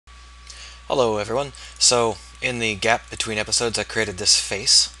Hello everyone. So in the gap between episodes I created this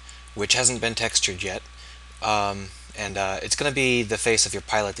face, which hasn't been textured yet, and it's going to be the face of your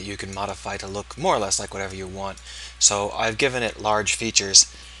pilot that you can modify to look more or less like whatever you want. So I've given it large features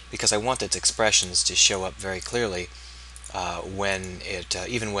because I want its expressions to show up very clearly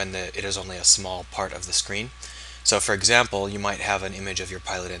even when it is only a small part of the screen. So for example, you might have an image of your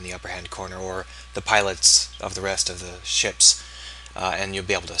pilot in the upper hand corner or the pilots of the rest of the ships, and you'll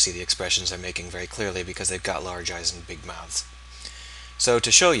be able to see the expressions they're making very clearly because they've got large eyes and big mouths. So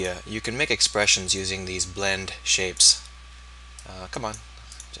to show you, you can make expressions using these blend shapes. Come on,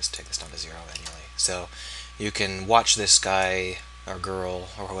 just take this down to 0 manually. So you can watch this guy or girl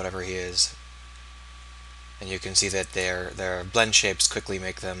or whatever he is, and you can see that their blend shapes quickly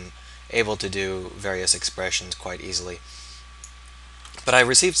make them able to do various expressions quite easily. But I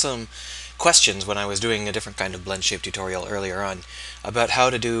received some questions when I was doing a different kind of blend shape tutorial earlier on about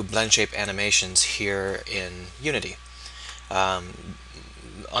how to do blend shape animations here in Unity.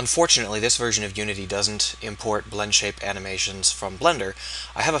 Unfortunately, this version of Unity doesn't import blend shape animations from Blender.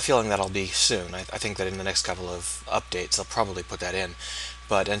 I have a feeling that'll be soon. I think that in the next couple of updates they'll probably put that in.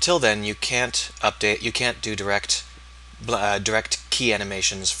 But until then, you can't do direct key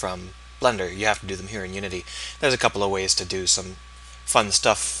animations from Blender. You have to do them here in Unity. There's a couple of ways to do some fun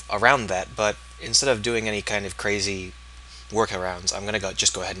stuff around that, but instead of doing any kind of crazy workarounds, I'm going to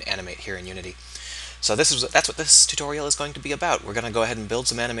just go ahead and animate here in Unity. So that's what this tutorial is going to be about. We're going to go ahead and build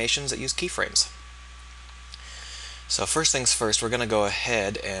some animations that use keyframes. So first things first, we're going to go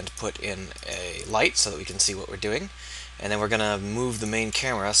ahead and put in a light so that we can see what we're doing, and then we're going to move the main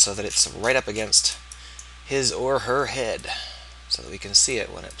camera so that it's right up against his or her head so that we can see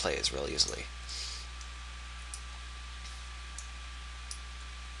it when it plays real easily.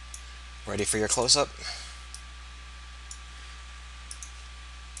 Ready for your close-up?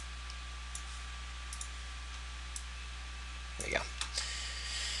 There you go.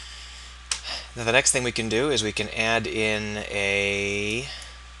 Now the next thing we can do is we can add in a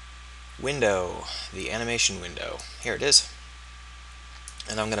window, the animation window. Here it is.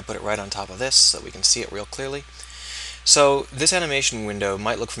 And I'm going to put it right on top of this so that we can see it real clearly. So this animation window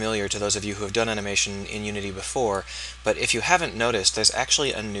might look familiar to those of you who have done animation in Unity before, but if you haven't noticed, there's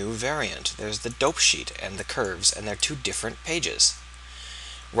actually a new variant. There's the dope sheet and the curves, and they're two different pages.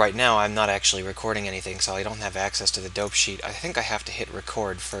 Right now I'm not actually recording anything, so I don't have access to the dope sheet. I think I have to hit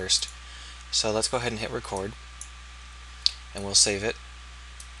record first. So let's go ahead and hit record, and we'll save it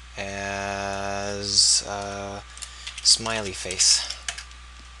as smiley face.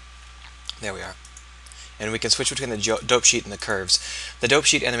 There we are. And we can switch between the dope sheet and the curves. The dope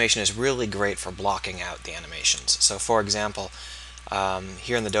sheet animation is really great for blocking out the animations. So for example,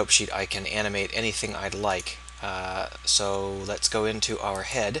 here in the dope sheet I can animate anything I'd like. So let's go into our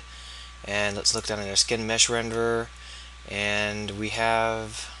head, and let's look down at our skin mesh renderer, and we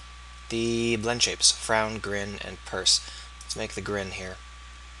have the blend shapes, frown, grin, and purse. Let's make the grin here.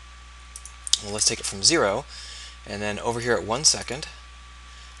 Well, let's take it from 0, and then over here at 1 second,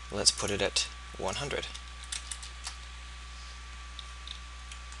 let's put it at 100.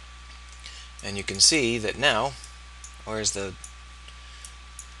 And you can see that now, there's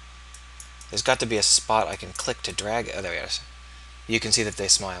got to be a spot I can click to drag. Oh, there it is. You can see that they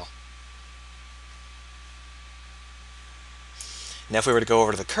smile. Now if we were to go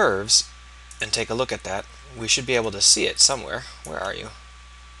over to the curves and take a look at that, we should be able to see it somewhere. Where are you?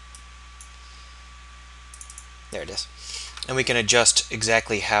 There it is. And we can adjust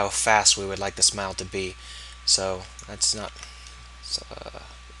exactly how fast we would like the smile to be. So let's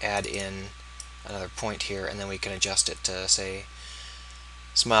add in another point here, and then we can adjust it to, say,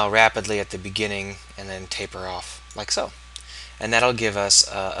 smile rapidly at the beginning and then taper off, like so. And that'll give us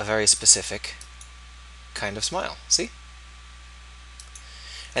a very specific kind of smile. See?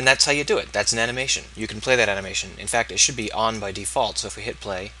 And that's how you do it. That's an animation. You can play that animation. In fact, it should be on by default, so if we hit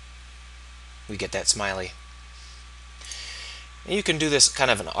play, we get that smiley. And you can do this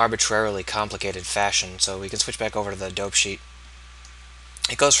kind of an arbitrarily complicated fashion, so we can switch back over to the dope sheet.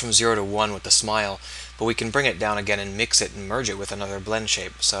 It goes from 0 to 1 with the smile, but we can bring it down again and mix it and merge it with another blend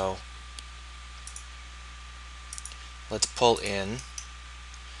shape. So let's pull in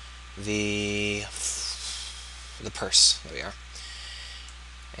the purse. There we are.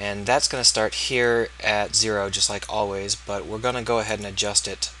 And that's going to start here at 0 just like always, but we're going to go ahead and adjust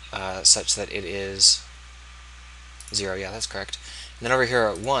it such that it is 0. Yeah, that's correct. And then over here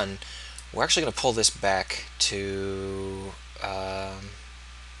at 1, we're actually going to pull this back to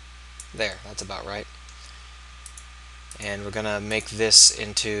there. That's about right. And we're going to make this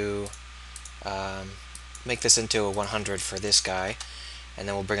into a 100 for this guy. and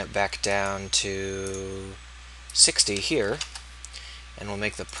then we'll bring it back down to 60 here, and we'll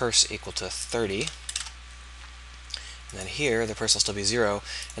make the purse equal to 30. And then here, the purse will still be 0,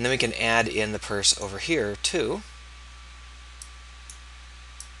 and then we can add in the purse over here too.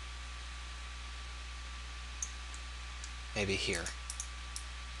 Maybe here.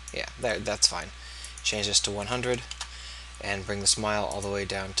 Yeah, that's fine. Change this to 100, and bring the smile all the way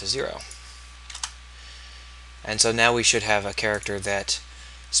down to 0. And so now we should have a character that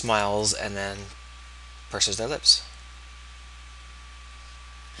smiles and then purses their lips.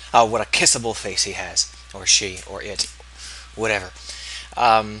 Oh, what a kissable face he has, or she, or it, whatever.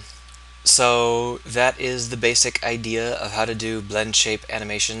 So that is the basic idea of how to do blend shape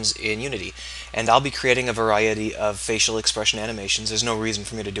animations in Unity. And I'll be creating a variety of facial expression animations. There's no reason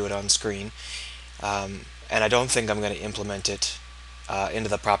for me to do it on screen. And I don't think I'm going to implement it into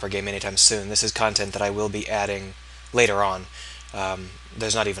the proper game anytime soon. This is content that I will be adding later on.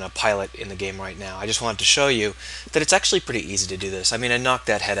 There's not even a pilot in the game right now. I just wanted to show you that it's actually pretty easy to do this. I mean, I knocked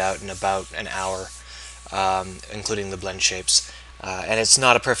that head out in about an hour, including the blend shapes. And it's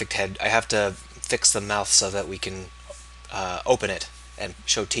not a perfect head. I have to fix the mouth so that we can open it and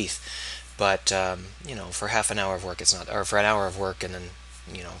show teeth. But you know, for half an hour of work, it's not, or for an hour of work, and then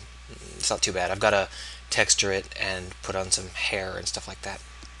you know, it's not too bad. I've got to texture it and put on some hair and stuff like that.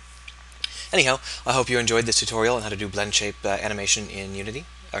 Anyhow, I hope you enjoyed this tutorial on how to do blend shape animation in Unity,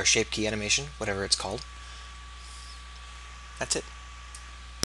 or shape key animation, whatever it's called. That's it.